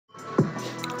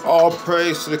All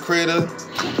praise to the Creator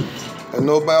and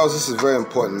nobody else. This is a very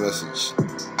important message.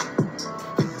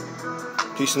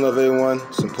 Peace and love, everyone.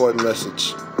 It's an important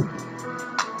message.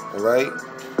 Alright?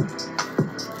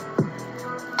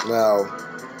 Now,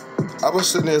 I was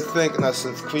sitting there thinking, I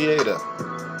said, Creator.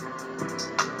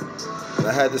 And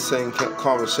I had the same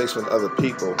conversation with other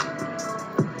people,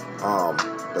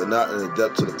 but not in the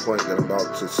depth to the point that I'm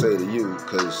about to say to you,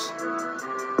 because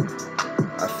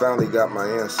I finally got my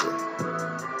answer.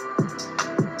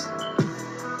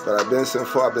 But I've been saying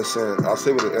before, I'll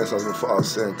say what the answer was before. I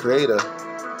was saying, Creator,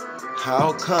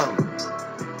 how come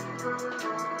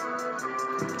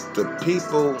the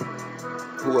people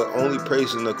who are only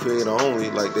praising the Creator only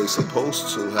like they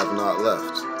supposed to have not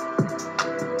left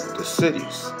the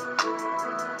cities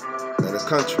and the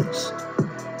countries?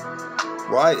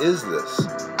 Why is this?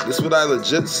 This is what I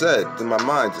legit said in my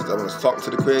mind as I was talking to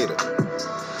the Creator.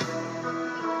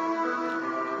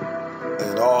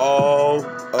 And all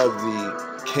of the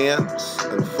camps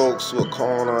and folks who are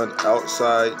calling on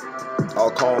outside,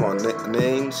 I'll call on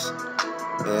names,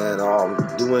 and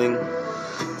doing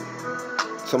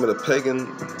some of the pagan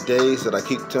days that I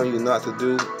keep telling you not to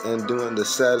do, and doing the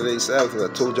Saturday Sabbath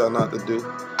that I told y'all not to do.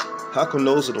 How come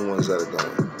those are the ones that are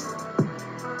going?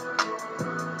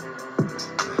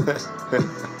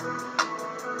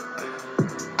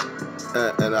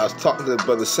 And I was talking to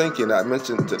Brother Sinky, and I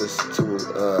mentioned to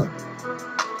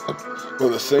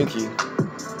Brother Sinky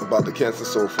about the camps and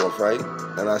so forth, right?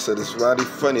 And I said, it's really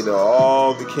funny that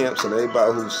all the camps and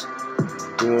everybody who's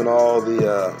doing all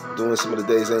the, doing some of the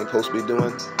days they ain't supposed to be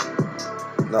doing,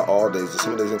 not all days, but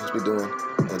some of the days they ain't supposed to be doing,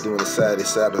 and doing the Saturday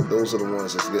Sabbath, those are the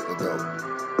ones that's getting to go.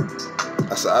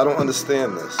 I said, I don't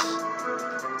understand this,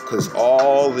 because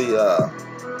all the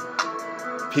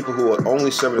people who are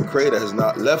only serving the Creator has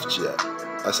not left yet.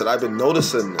 I said, I've been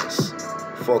noticing this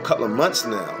for a couple of months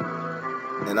now,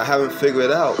 and I haven't figured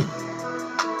it out.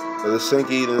 Brother Sinky,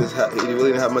 he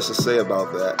really didn't have much to say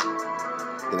about that.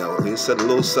 You know, he said a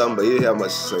little something, but he didn't have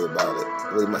much to say about it.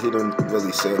 He didn't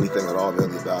really say anything at all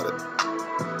really about it.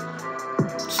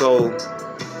 So,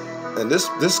 and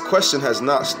this question has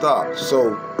not stopped.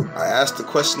 So I asked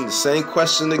the same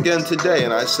question again today,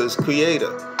 and I says,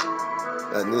 Creator.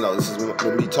 And you know, this is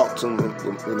when me talk to him,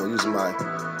 you know, using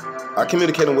I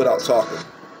communicate him without talking,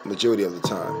 majority of the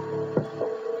time.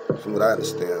 From what I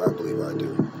understand, I believe I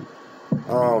do.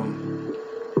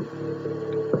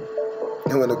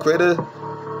 And when the Creator,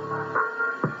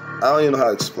 I don't even know how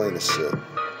to explain this shit.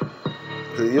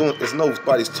 Cause it's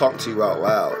nobody's talking to you out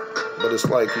loud, but it's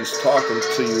like he's talking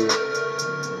to you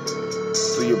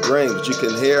through your brain, but you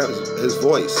can hear his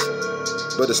voice,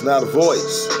 but it's not a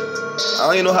voice. I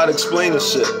don't even know how to explain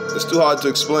this shit. It's too hard to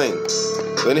explain.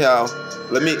 But anyhow,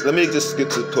 let me just get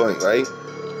to the point, right?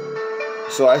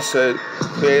 So I said,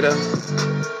 Creator,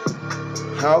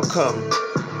 how come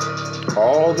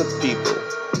all the people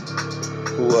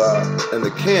who are in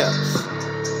the camps,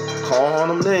 calling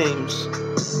them names,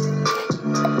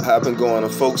 have been going,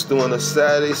 and folks doing a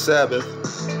Saturday Sabbath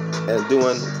and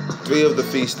doing 3 of the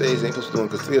feast days they ain't supposed to do,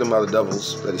 because 3 of them are the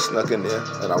devils that he snuck in there,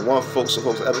 and I want folks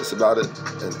evidence about it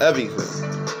and everything.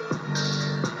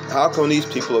 How come these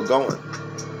people are going?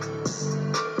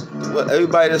 Well,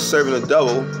 everybody that's serving the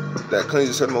devil that claims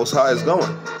to serve the Most High is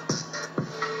going.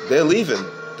 They're leaving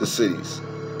the cities.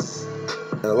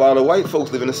 And a lot of white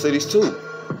folks live in the cities too.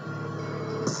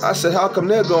 I said, how come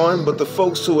they're going, but the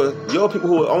folks who are, your people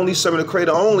who are only serving the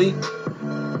Creator only,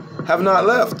 have not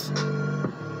left?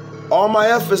 All my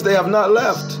efforts, they have not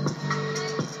left.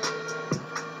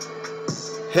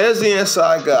 Here's the answer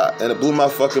I got, and it blew my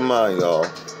fucking mind, y'all.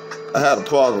 I had a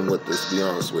problem with this, to be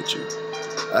honest with you.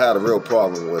 I had a real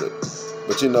problem with it.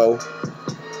 But you know,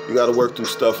 you gotta work through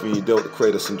stuff when you deal with the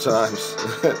Creator sometimes,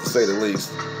 to say the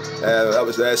least. And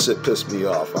that shit pissed me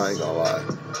off, I ain't gonna lie.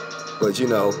 But you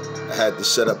know, I had to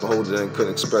shut up and hold it in,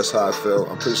 couldn't express how I felt.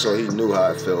 I'm pretty sure he knew how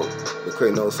I felt. The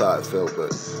Creator knows how I felt,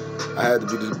 but I had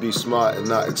to be smart and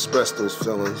not express those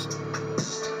feelings.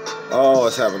 Oh,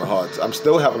 I'm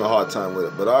still having a hard time with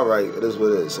it, but all right, it is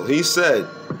what it is. So he said,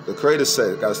 the Creator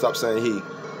said, gotta stop saying he,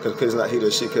 because it's not he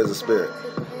or she, because it's a spirit.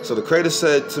 So the Creator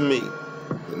said to me,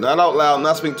 not out loud,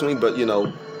 not speaking to me, but you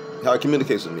know, how he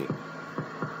communicates with me.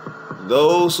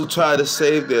 Those who try to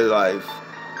save their life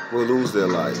will lose their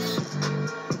lives.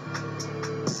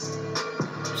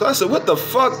 So I said, what the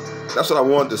fuck? That's what I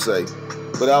wanted to say.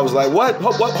 But I was like, what?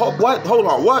 What? Hold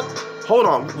on, what? Hold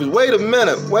on. Wait a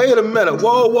minute.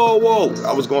 Whoa.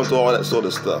 I was going through all that sort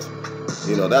of stuff.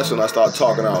 You know, that's when I started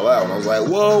talking out loud. And I was like,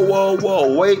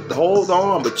 whoa. Wait, hold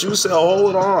on. But you said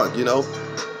hold on, you know.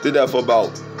 Did that for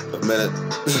about a minute.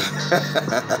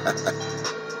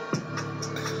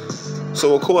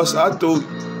 So of course I thought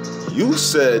you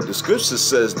said the scripture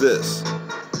says this.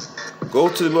 Go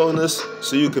to the wilderness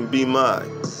so you can be mine.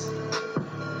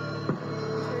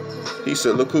 He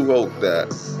said, look who wrote that.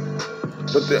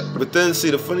 But then see,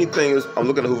 the funny thing is, I'm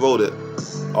looking at who wrote it,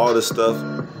 all this stuff,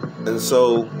 and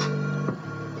so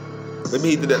maybe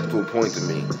he did that to a point to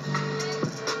me.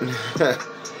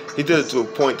 He did it to a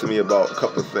point to me about a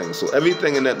couple of things. So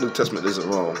everything in that New Testament isn't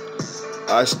wrong.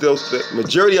 I still think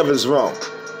majority of it is wrong.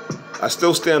 I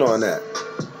still stand on that.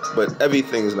 But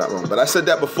everything is not wrong. But I said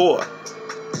that before.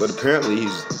 But apparently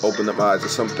he's opened up my eyes to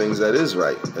some things that is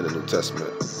right in the New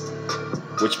Testament,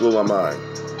 which blew my mind.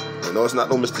 I know it's not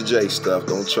no Mr. J stuff.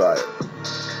 Don't try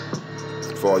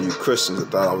it. For all you Christians that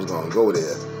thought I was going to go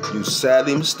there, you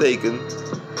sadly mistaken.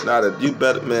 Now that you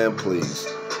better, man, please.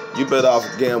 You better off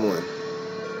gambling.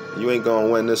 You ain't going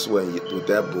to win this way with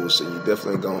that bullshit. You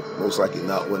definitely ain't going to most likely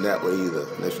not win that way either.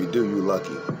 And if you do, you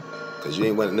lucky. Because you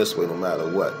ain't winning this way no matter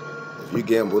what. If you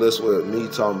gamble this way with me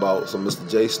talking about some Mr.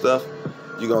 J stuff,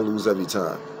 you're going to lose every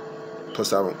time.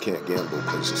 Plus, I can't gamble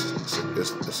because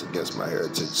it's against my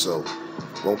heritage. So,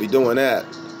 won't be doing that.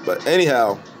 But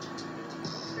anyhow,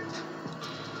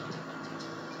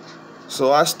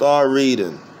 so I start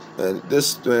reading. And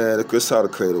this, man, this is how the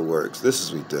Creator works. This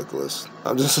is ridiculous.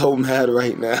 I'm just so mad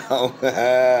right now.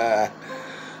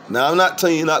 Now, I'm not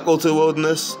telling you not go to the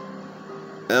wilderness.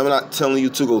 And I'm not telling you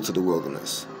to go to the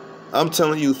wilderness. I'm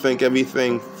telling you think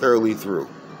everything thoroughly through.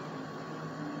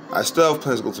 I still have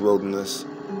plans to go to the wilderness.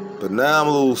 But now I'm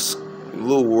a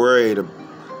little worried.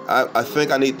 I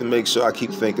think I need to make sure I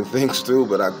keep thinking things through.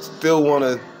 But I still want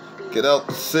to get out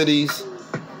the cities.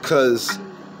 Because,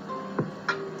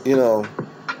 you know,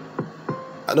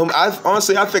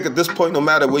 honestly, I think at this point, no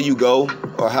matter where you go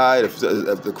or hide, if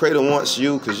the Creator wants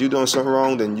you because you're doing something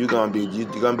wrong, then you're gonna be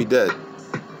dead.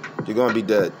 You're gonna be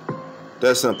dead.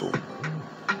 That's simple.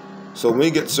 So when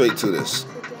we get straight to this,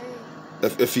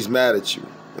 if He's mad at you,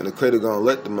 and the Creator gonna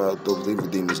let those evil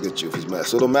demons get you if He's mad.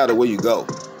 So it don't matter where you go,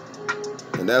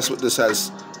 and that's what this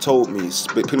has told me. It's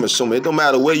pretty much shown me it don't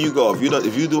matter where you go. If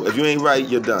you ain't right,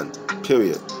 you're done.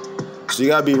 Period. So you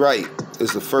gotta be right.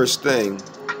 Is the first thing.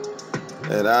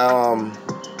 And I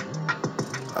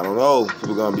don't know if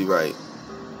we're gonna be right.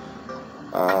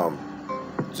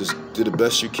 Just do the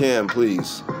best you can,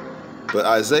 please. But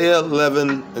Isaiah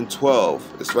 11 and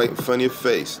 12, it's right in front of your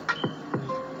face.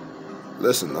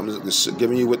 Listen, I'm just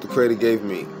giving you what the Creator gave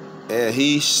me. And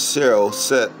He shall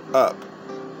set up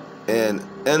an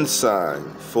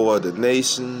ensign for the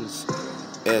nations,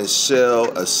 and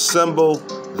shall assemble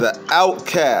the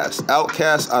outcasts.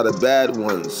 Outcasts are the bad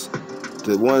ones.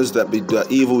 The ones that be the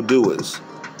evildoers,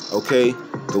 okay?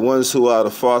 The ones who are the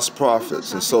false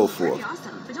prophets and so forth.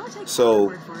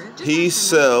 So He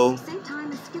shall,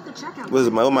 where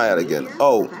am I at again?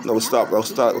 Oh, no, stop.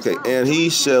 Okay, and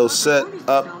He shall set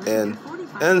up an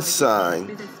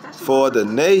ensign for the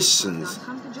nations,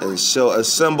 and shall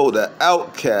assemble the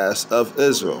outcasts of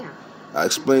Israel. I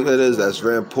explained what it is. That's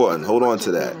very important. Hold on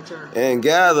to that. And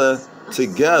gather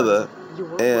together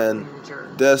and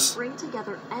bring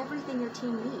together everything your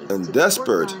team needs and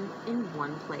desperate in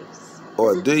one place.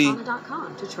 Or the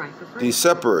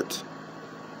separate.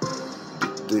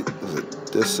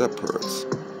 The separates.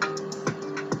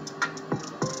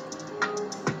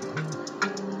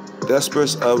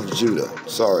 Desperates of Judah.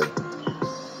 Sorry.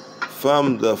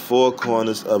 From the four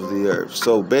corners of the earth.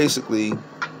 So basically,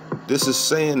 this is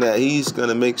saying that He's going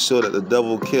to make sure that the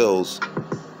devil kills.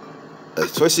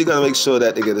 First, He's going to make sure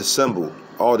that they get assembled.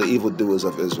 All the evildoers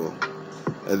of Israel.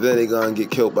 And then they're going to get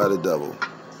killed by the devil.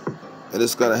 And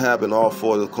it's going to happen all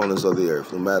four of the corners of the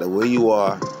earth. No matter where you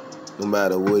are. No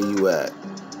matter where you at.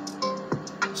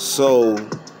 So,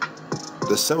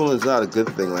 the assembling is not a good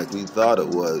thing like we thought it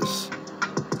was.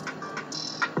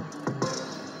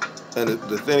 And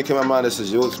the thing that came to my mind is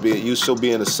you shall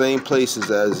be in the same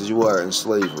places as you are in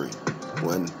slavery.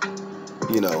 When,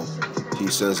 you know, He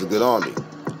sends a good army.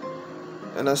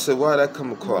 And I said, why did that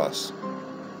come across?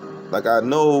 Like, I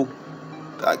know,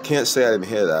 I can't say I didn't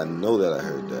hear that. I know that I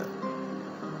heard that.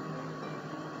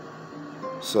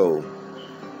 So,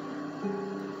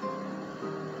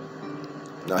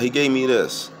 now He gave me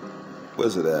this.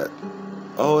 Where's it at?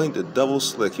 Oh, ain't the devil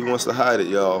slick. He wants to hide it,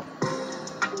 y'all.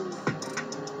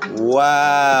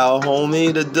 Wow,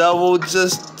 homie, the devil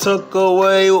just took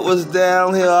away what was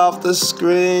down here off the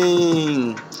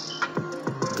screen.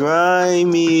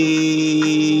 Grimy.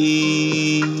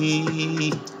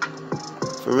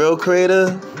 For real,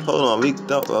 Creator? Hold on,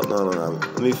 no.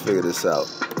 Let me figure this out.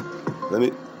 Let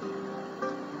me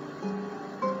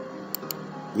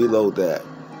reload that.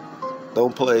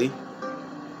 Don't play.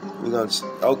 We're gonna.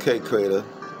 Okay, Creator.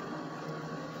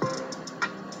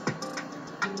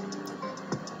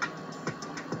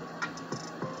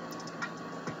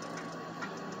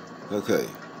 Okay,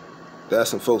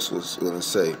 that's what folks was going to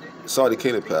say. It's already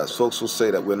came to pass. Folks will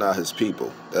say that we're not his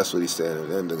people. That's what he's saying,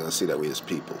 and then they're going to see that we're his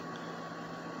people.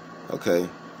 Okay,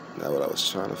 now what I was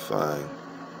trying to find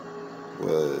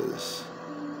was...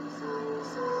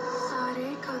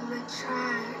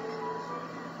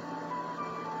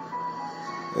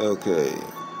 Okay.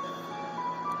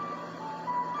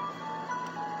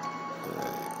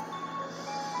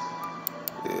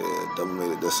 Yeah, double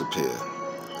made it disappear.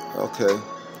 Okay,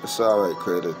 it's alright,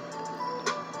 Creator.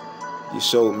 You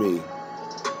showed me.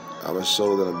 I'm gonna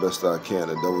show them the best I can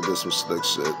and double did some slick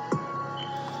shit.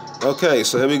 Okay,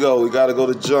 so here we go. We gotta go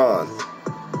to John.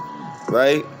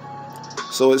 Right?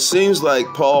 So it seems like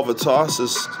Paul of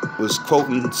Tarsus was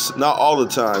quoting, not all the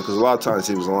time, because a lot of times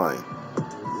he was lying.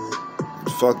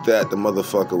 Fuck that, the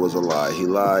motherfucker was a lie. He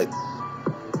lied.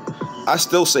 I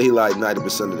still say he lied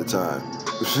 90% of the time.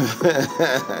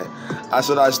 I'm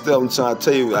trying to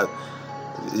tell you,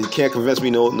 you can't convince me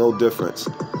no difference.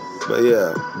 But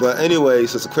yeah, but anyway,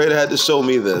 since the Creator had to show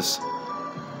me this,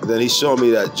 then he showed me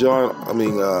that John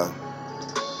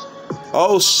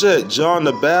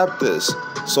the Baptist.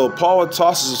 So Paul of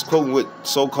Tarsus is quoting with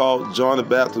so-called John the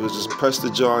Baptist, which is Prester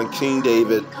John, King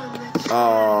David,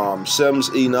 Shem,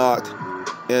 Enoch,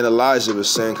 and Elijah was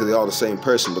saying, because they're all the same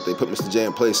person, but they put Mr. J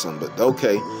in place of him. But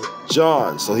okay,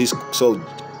 John. So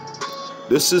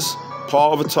this is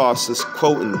Paul of Tarsus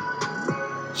quoting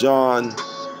John.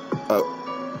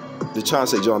 They're trying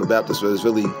to say John the Baptist, but it's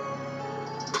really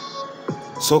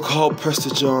so-called Prester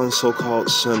John, so-called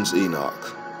Shem,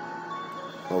 Enoch.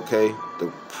 Okay,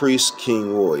 the priest,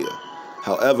 king, warrior.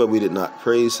 However, we did not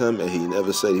praise him, and he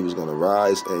never said he was going to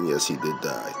rise, and yes, he did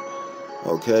die.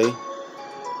 Okay,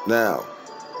 now,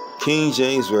 King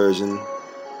James Version.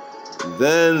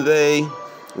 Then they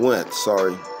went,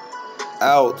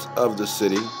 out of the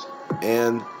city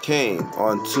and came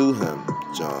unto him,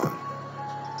 John.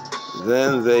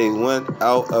 Then they went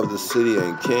out of the city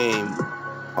and came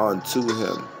unto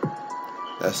him.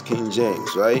 That's King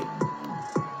James, right?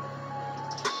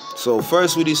 So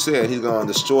first what he's saying, he's going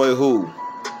to destroy who?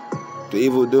 The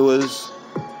evildoers.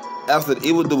 After the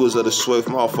evildoers are destroyed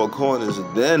from all four corners,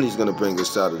 then he's going to bring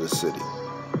us out of the city.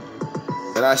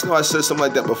 And I know I said something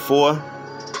like that before,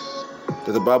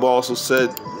 that the Bible also said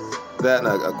that, and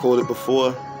I quoted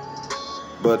before,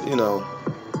 but, you know,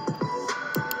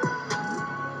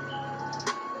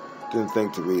 didn't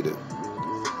think to read it.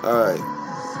 Alright,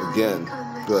 again,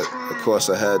 but of course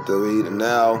I had to read, and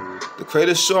now the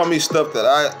Creator showed me stuff that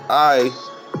I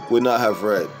would not have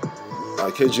read.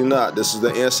 I kid you not, this is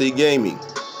the answer he gave me.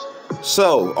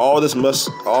 So all this goes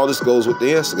with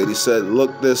the answer. He said,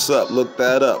 look this up, look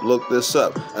that up, look this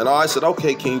up. And I said,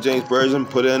 okay, King James Version,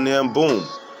 put it in there, and boom.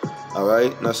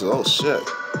 Alright, and I said, oh shit.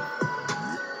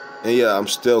 And yeah, I'm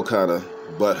still kind of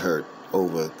butthurt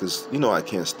over, because, you know, I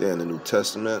can't stand the New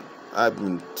Testament. I've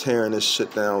been tearing this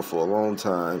shit down for a long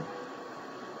time.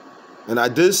 And I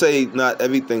did say not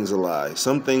everything's a lie.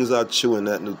 Some things are true in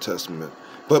that New Testament.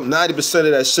 But 90%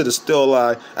 of that shit is still a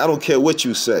lie. I don't care what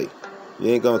you say. You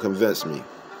ain't gonna convince me.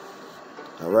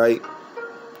 Alright?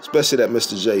 Especially that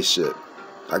Mr. J shit.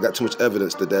 I got too much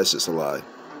evidence that shit's a lie.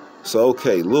 So,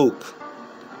 okay, Luke.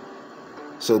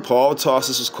 So Paul of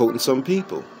Tarsus is quoting some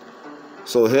people.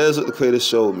 So here's what the Creator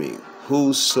showed me.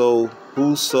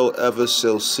 Whosoever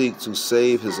shall seek to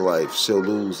save his life shall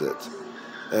lose it.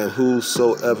 And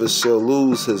whosoever shall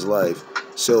lose his life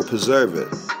shall preserve it.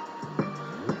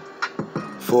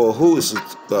 For who is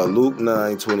Luke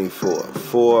 9:24?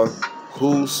 For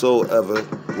whosoever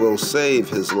will save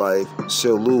his life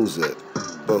shall lose it.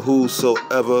 But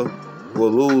whosoever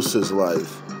will lose his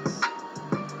life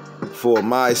for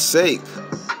my sake,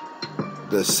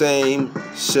 the same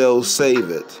shall save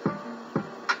it.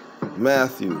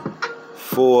 Matthew.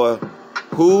 For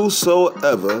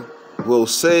whosoever will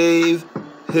save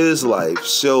his life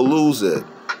shall lose it,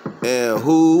 and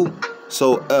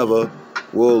whosoever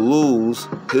will lose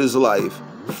his life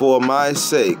for my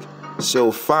sake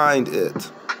shall find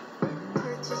it.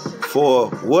 For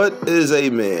what is a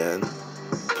man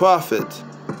profit,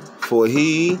 for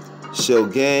he shall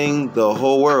gain the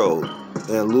whole world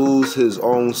and lose his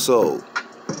own soul?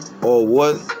 Or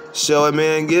what shall a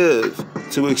man give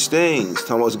to exchange?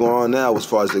 Tell me what's going on now as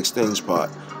far as the exchange part.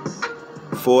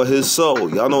 For his soul.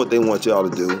 Y'all know what they want y'all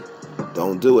to do.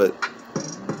 Don't do it.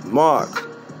 Mark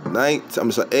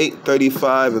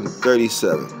 8:35 and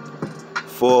 37.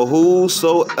 For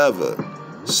whosoever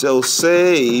shall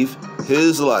save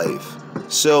his life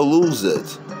shall lose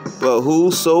it, but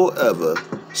whosoever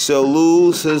shall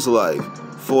lose his life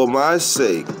for my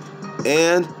sake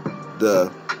and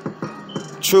the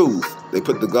truth They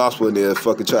put the gospel in there and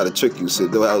fucking try to trick you. So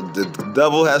the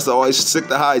devil has to always stick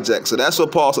the hijack. So that's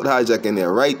what Paul said hijack in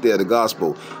there, right there, the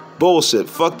gospel. Bullshit.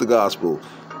 Fuck the gospel.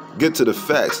 Get to the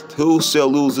facts. Who shall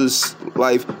lose his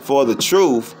life for the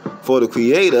truth, for the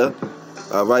Creator?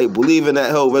 All right, believing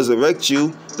that he'll resurrect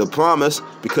you, the promise,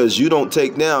 because you don't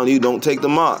take down, you don't take the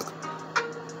mark.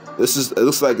 It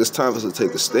looks like it's time for us to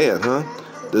take a stand, huh?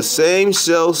 The same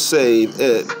shall save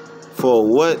it, for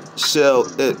what shall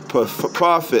it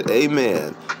profit,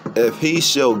 amen, if he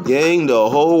shall gain the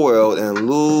whole world and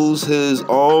lose his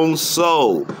own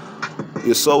soul.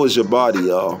 Your soul is your body,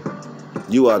 y'all.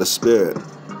 You are the spirit.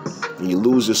 When you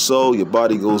lose your soul, your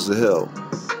body goes to hell.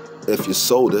 If you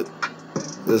sold it,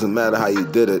 doesn't matter how you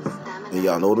did it, and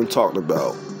y'all know what I'm talking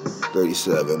about.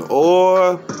 37.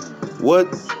 Or what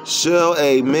shall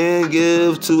a man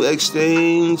give to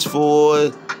exchange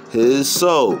for his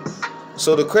soul?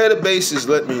 So the credit basis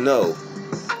let me know,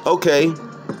 okay,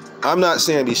 I'm not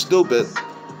saying he's stupid,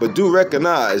 but do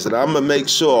recognize that I'm going to make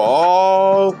sure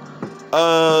all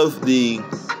of the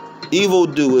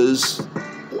evildoers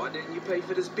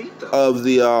of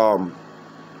the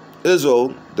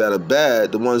Israel that are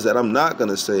bad, the ones that I'm not going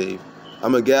to save,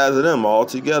 I'm going to gather them all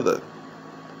together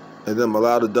and then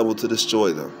allow the devil to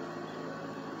destroy them.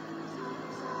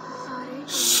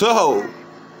 So,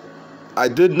 I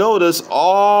did notice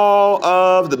all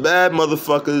of the bad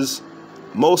motherfuckers,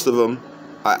 most of them,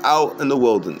 are out in the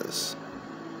wilderness.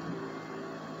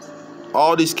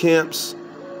 All these camps,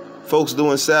 folks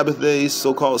doing Sabbath days,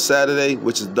 so-called Saturday,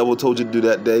 which the devil told you to do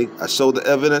that day. I showed the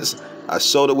evidence. I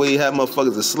showed the way he had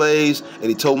motherfuckers as slaves, and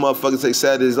he told motherfuckers to take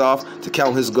Saturdays off to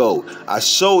count his gold. I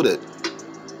showed it.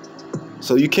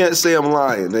 So you can't say I'm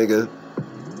lying, nigga.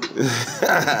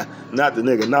 Not the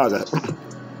nigga, Naga.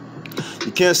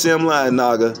 You can't say I'm lying,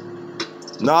 Naga.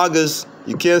 Nagas,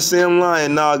 you can't say I'm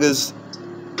lying, Nagas.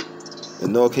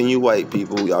 And nor can you white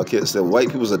people. Y'all can't say white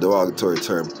people's a derogatory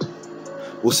term.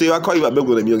 Well, see, if I call you by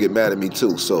biblical name, you'll get mad at me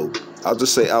too. So I'll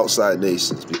just say outside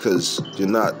nations because you're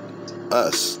not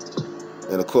us.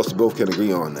 And of course, we both can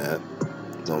agree on that. You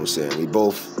know what I'm saying? We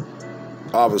both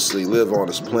obviously live on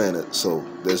this planet, so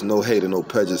there's no hate and no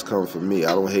prejudice coming from me.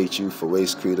 I don't hate you for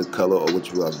race, creed, or color, or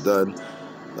what you have done.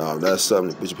 That's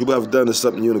something which people have done is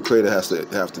something you and the Creator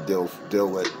have to deal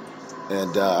with.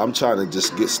 And I'm trying to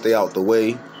just stay out the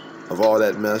way of all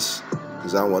that mess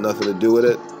because I don't want nothing to do with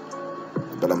it.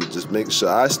 But I'm just making sure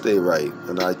I stay right,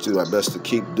 and I do my best to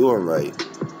keep doing right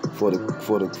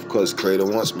because Creator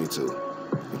wants me to,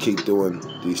 and keep doing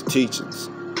these teachings.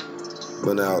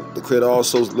 But now the Creator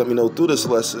also let me know through this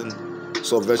lesson.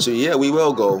 So eventually, yeah, we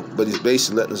will go, but he's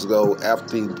basically letting us go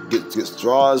after he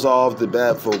draws all the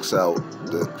bad folks out,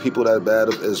 the people that are bad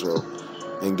of Israel,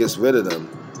 and gets rid of them.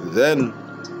 Then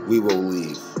we will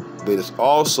leave. But it's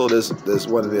also there's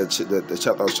one of the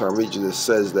chapter I was trying to read you that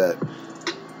says that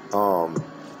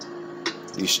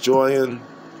destroying,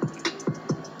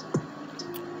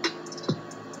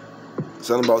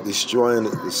 something about destroying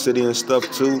the city and stuff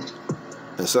too,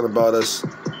 and something about us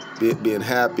being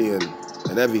happy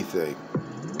and everything.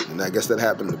 And I guess that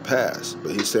happened in the past.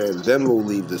 But he's saying then we'll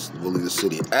leave the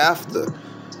city after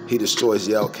he destroys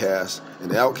the outcast, and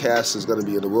the outcast is going to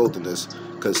be in the wilderness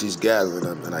because he's gathering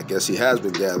them, and I guess he has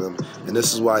been gathering them. And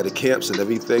this is why the camps and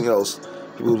everything else,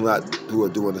 people who are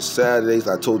doing the Saturdays,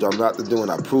 I told y'all not to do, and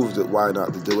I proved it why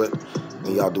not to do it.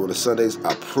 And y'all doing the Sundays,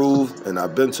 I proved, and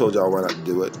I've been told y'all why not to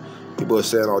do it. People are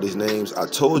saying all these names. I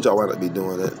told y'all why not to be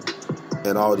doing it.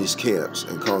 And all these camps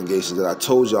and congregations that I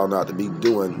told y'all not to be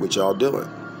doing what y'all doing.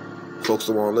 Folks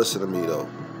don't want to listen to me though.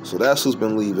 So that's who's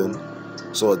been leaving.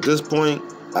 So at this point,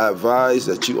 I advise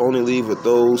that you only leave with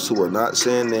those who are not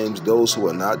saying names, those who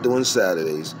are not doing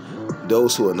Saturdays,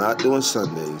 those who are not doing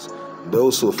Sundays,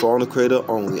 those who are following the Creator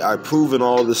only. I've proven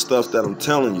all this stuff that I'm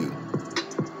telling you.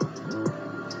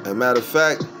 And matter of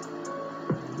fact,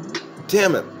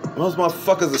 damn it, those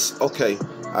motherfuckers are, okay,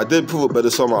 I did prove it, but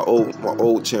it's on my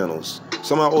old channels.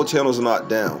 Some of my old channels are not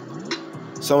down.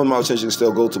 Some of my channels you can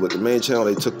still go to, but the main channel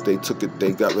they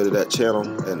got rid of that channel,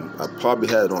 and I probably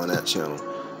had it on that channel.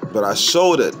 But I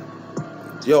showed it.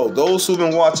 Yo, those who've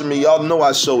been watching me, y'all know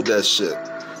I showed that shit.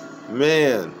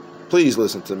 Man, please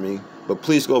listen to me, but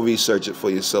please go research it for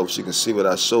yourself so you can see what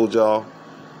I showed y'all.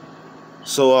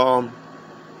 So,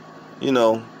 you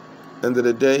know, end of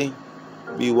the day,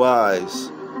 be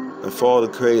wise and follow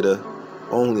the Creator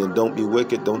only, and don't be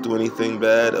wicked. Don't do anything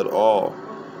bad at all.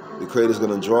 The Creator's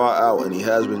going to draw out, and he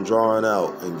has been drawing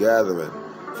out and gathering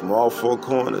from all four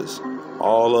corners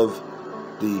all of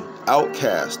the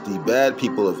outcasts, the bad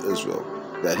people of Israel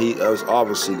that he is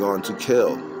obviously going to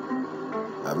kill.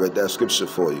 I read that scripture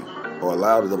for you, or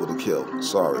allow the devil to kill.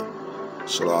 Sorry,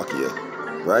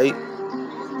 Shalakia, right?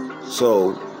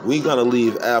 So we gonna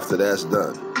leave after that's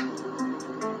done.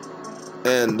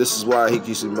 And this is why he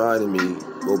keeps reminding me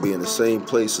we'll be in the same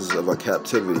places of our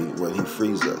captivity when he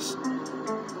frees us.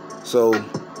 So,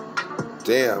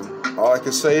 damn, all I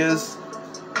can say is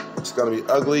it's gonna be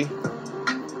ugly.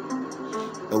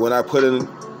 And when I put in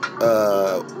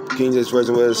King James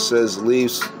Version where it says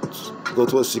leave, go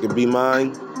to us so you can be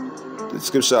mine, the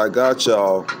scripture I got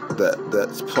y'all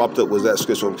that popped up was that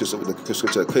scripture, the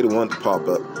scripture that Creator wanted to pop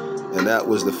up, and that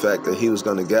was the fact that he was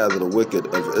going to gather the wicked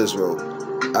of Israel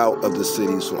out of the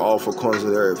cities from all four corners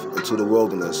of the earth into the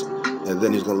wilderness, and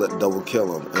then he's going to let the devil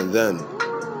kill them, and then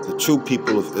the true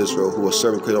people of Israel who are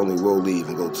serving Creator only will leave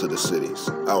and go to the cities,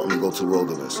 out and go to the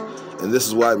wilderness. And this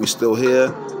is why we're still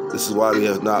here. This is why we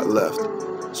have not left.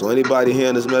 So anybody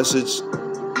hearing this message,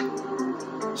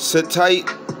 sit tight,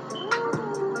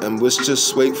 and let's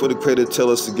just wait for the Creator to tell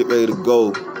us to get ready to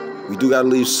go. We do gotta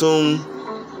leave soon,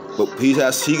 but he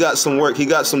got some work. He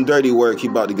got some dirty work he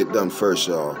about to get done first,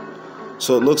 y'all.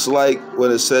 So it looks like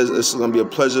when it says it's gonna be a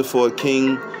pleasure for a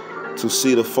king to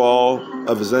see the fall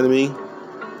of his enemy,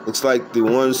 looks like the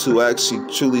ones who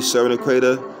actually truly serving the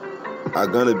Creator are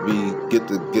gonna get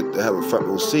to have a front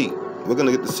row seat. We're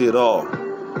gonna get to see it all,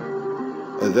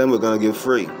 and then we're gonna get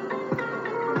free.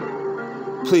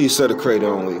 Please serve the Creator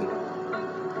only.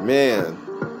 Man,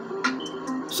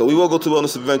 so we will go to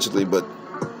wellness eventually, but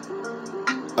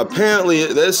apparently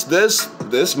there's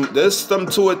something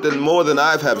to it than more than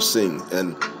I have seen,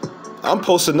 and I'm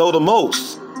supposed to know the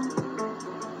most,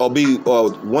 or be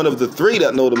one of the three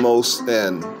that know the most.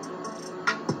 And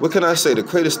what can I say? The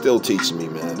Creator's still teaching me,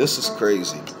 man. This is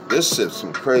crazy. This is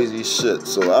some crazy shit.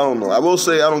 So I don't know. I will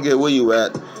say I don't get where you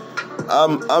at.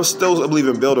 I'm still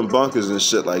believing in building bunkers and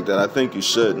shit like that. I think you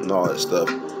should and all that stuff.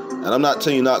 And I'm not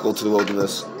telling you not to go to the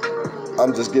wilderness.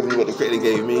 I'm just giving you what the Creator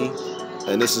gave me.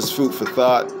 And this is food for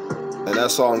thought. And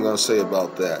that's all I'm going to say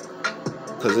about that.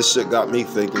 Because this shit got me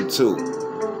thinking too.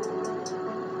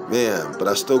 Man, but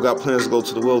I still got plans to go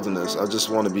to the wilderness. I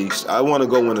want to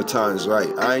go when the time's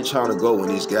right. I ain't trying to go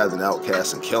when he's gathering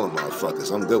outcasts and killing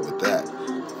motherfuckers. I'm good with that.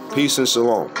 Peace and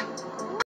shalom.